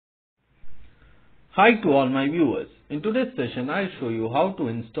Hi to all my viewers. In today's session, I'll show you how to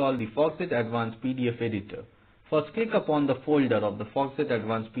install the Foxit Advanced PDF editor. First, click upon the folder of the Foxit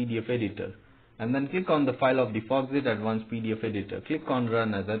Advanced PDF editor and then click on the file of the Foxit Advanced PDF editor. Click on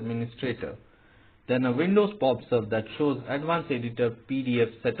Run as Administrator. Then a window pops up that shows Advanced Editor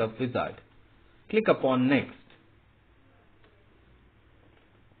PDF Setup Wizard. Click upon Next.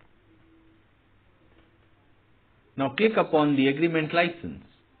 Now click upon the Agreement License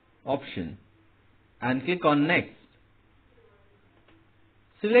option and click on Next.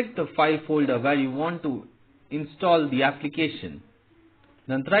 Select the file folder where you want to install the application.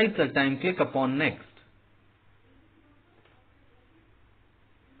 Then thrice a time click upon Next.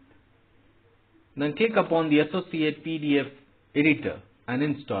 Then click upon the associate PDF editor and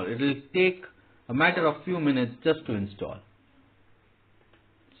install. It will take a matter of few minutes just to install.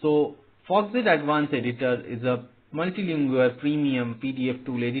 So Foxit Advanced Editor is a multilingual freemium PDF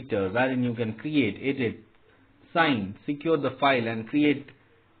tool editor wherein you can create, edit, sign, secure the file and create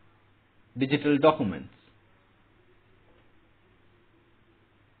digital documents.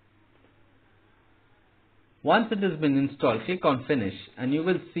 Once it has been installed, click on Finish and you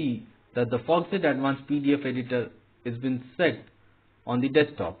will see that the Foxit Advanced PDF editor has been set on the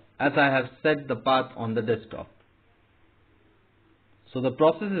desktop as I have set the path on the desktop. So the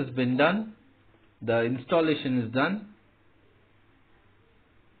process has been done. The installation is done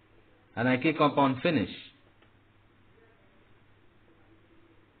and I click upon Finish.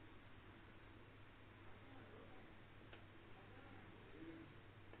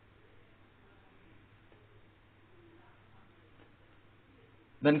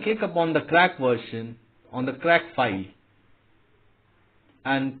 Then click upon the crack version on the crack file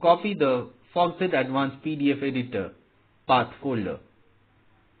and copy the Foxit Advanced PDF editor path folder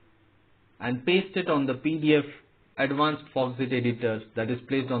and paste it on the PDF Advanced Foxit editor that is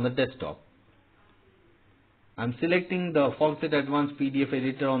placed on the desktop. I am selecting the Foxit Advanced PDF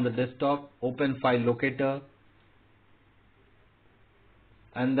editor on the desktop, open file locator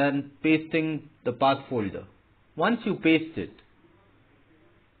and then pasting the path folder. Once you paste it,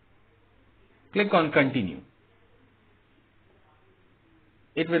 click on Continue.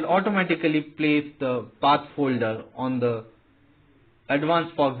 It will automatically place the path folder on the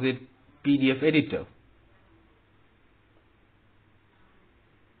Advanced Foxit PDF editor.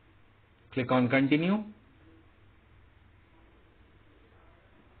 Click on Continue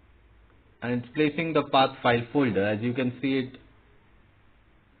and it's placing the path file folder as you can see it.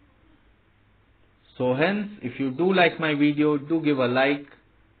 So hence, if you do like my video, do give a like,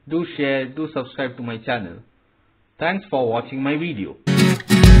 do share, do subscribe to my channel. Thanks for watching my video.